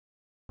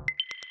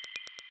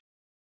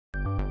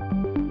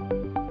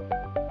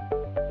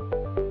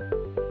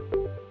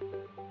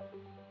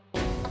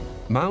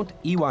Mount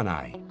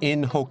Iwanai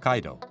in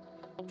Hokkaido.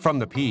 From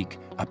the peak,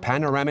 a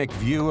panoramic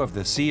view of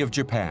the Sea of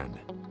Japan.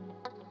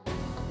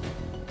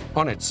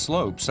 On its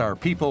slopes are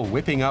people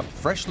whipping up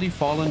freshly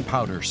fallen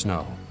powder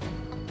snow.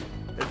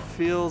 It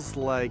feels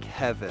like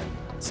heaven.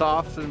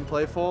 Soft and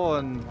playful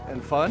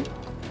and fun.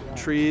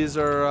 Trees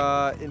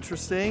are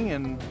interesting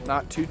and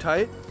not too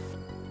tight.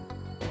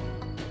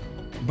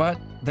 But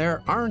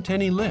there aren't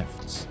any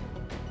lifts.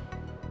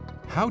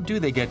 How do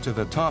they get to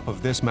the top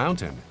of this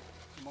mountain?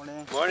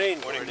 Morning.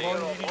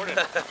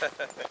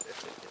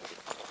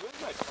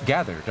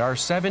 Gathered are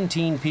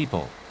 17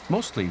 people,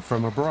 mostly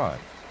from abroad.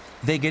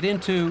 They get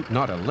into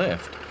not a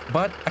lift,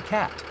 but a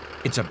cat.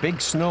 It's a big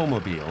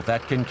snowmobile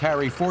that can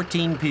carry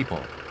 14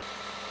 people.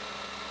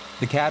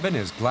 The cabin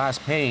is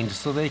glass-paned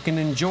so they can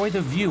enjoy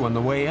the view on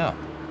the way up.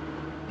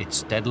 It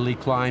steadily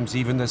climbs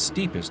even the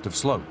steepest of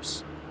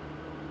slopes.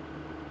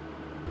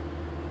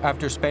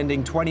 After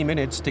spending 20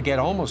 minutes to get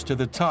almost to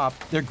the top,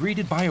 they're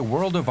greeted by a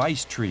world of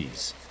ice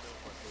trees.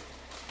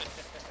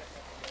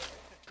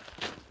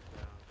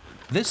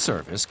 This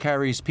service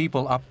carries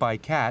people up by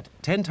cat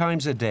 10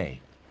 times a day.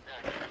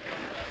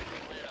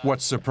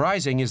 What's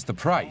surprising is the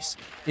price.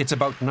 It's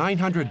about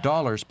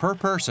 $900 per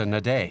person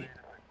a day.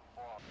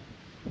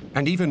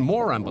 And even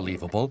more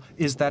unbelievable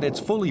is that it's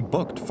fully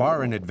booked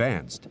far in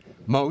advance.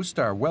 Most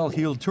are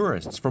well-heeled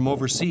tourists from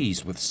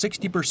overseas, with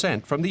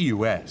 60% from the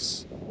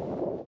US.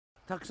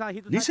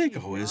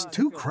 Niseko is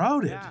too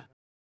crowded.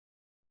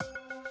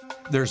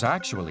 There's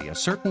actually a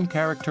certain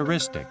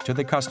characteristic to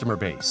the customer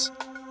base.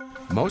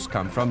 Most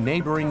come from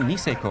neighboring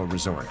Niseko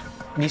Resort.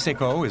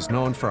 Niseko is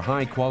known for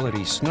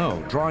high-quality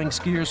snow, drawing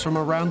skiers from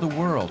around the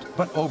world,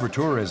 but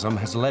over-tourism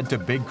has led to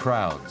big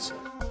crowds.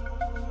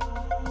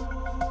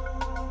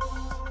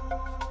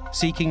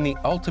 Seeking the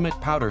ultimate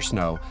powder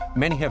snow,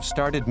 many have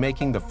started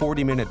making the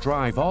 40-minute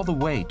drive all the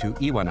way to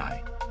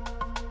Iwanai.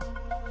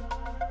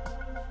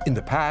 In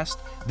the past,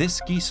 this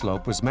ski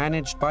slope was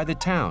managed by the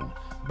town,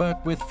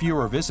 but with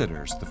fewer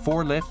visitors, the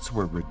 4 lifts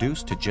were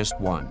reduced to just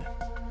 1.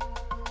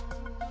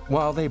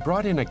 While they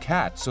brought in a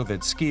cat so that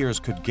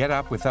skiers could get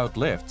up without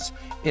lifts,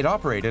 it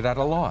operated at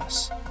a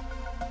loss.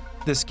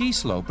 The ski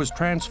slope was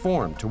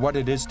transformed to what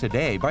it is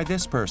today by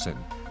this person,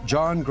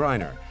 John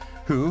Greiner,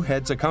 who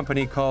heads a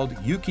company called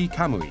Yuki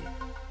Kamui.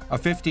 A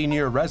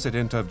 15-year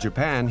resident of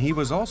Japan, he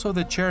was also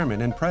the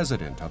chairman and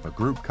president of a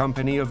group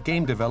company of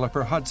game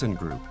developer Hudson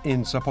Group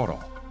in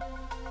Sapporo.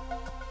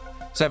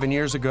 7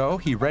 years ago,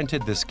 he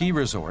rented the ski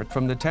resort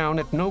from the town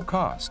at no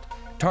cost,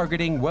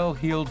 targeting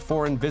well-heeled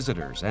foreign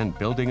visitors and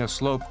building a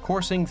slope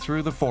coursing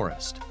through the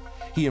forest.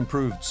 He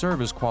improved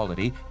service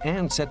quality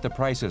and set the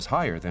prices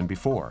higher than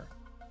before.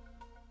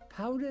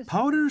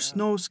 Powder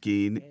snow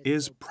skiing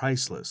is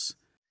priceless.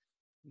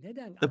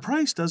 The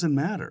price doesn't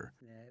matter.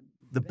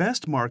 The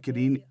best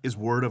marketing is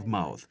word of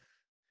mouth,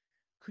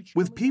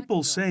 with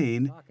people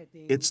saying,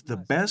 "It's the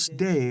best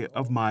day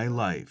of my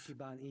life."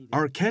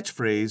 Our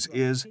catchphrase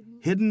is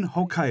 "Hidden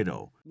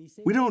Hokkaido."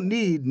 We don't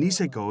need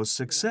Niseko's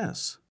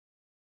success.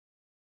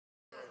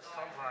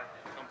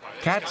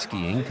 Cat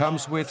skiing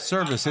comes with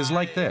services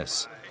like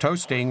this,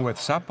 toasting with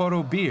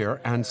Sapporo beer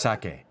and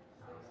sake.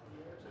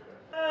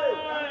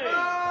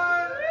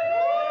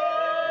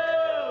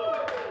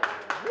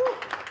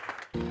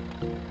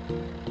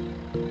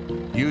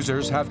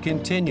 Users have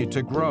continued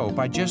to grow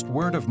by just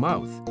word of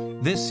mouth.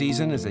 This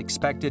season is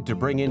expected to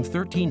bring in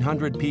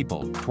 1,300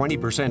 people,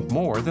 20%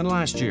 more than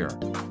last year.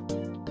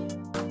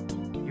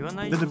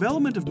 The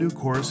development of new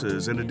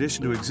courses, in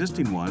addition to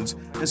existing ones,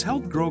 has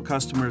helped grow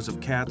customers of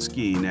cat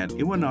skiing at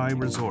Iwanai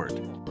Resort.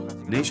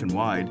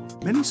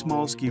 Nationwide, many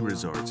small ski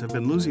resorts have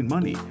been losing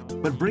money,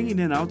 but bringing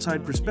in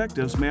outside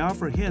perspectives may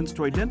offer hints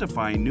to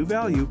identifying new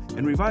value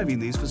and reviving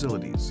these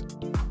facilities.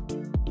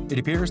 It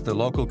appears the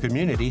local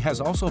community has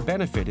also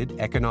benefited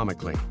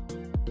economically.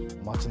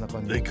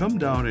 They come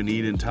down and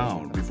eat in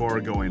town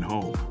before going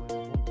home.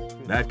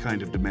 That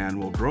kind of demand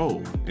will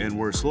grow, and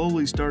we're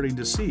slowly starting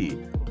to see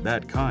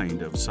that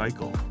kind of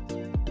cycle.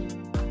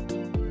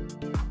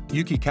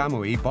 Yuki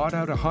Kamui bought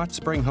out a hot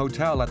spring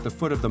hotel at the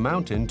foot of the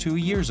mountain 2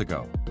 years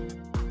ago.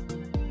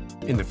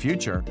 In the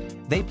future,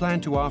 they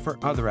plan to offer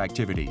other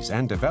activities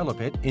and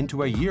develop it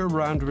into a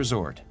year-round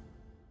resort.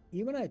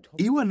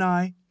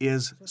 Iwanai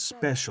is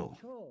special.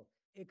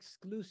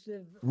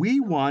 We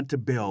want to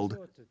build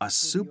a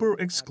super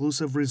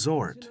exclusive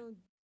resort,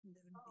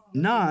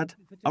 not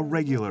a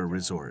regular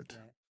resort.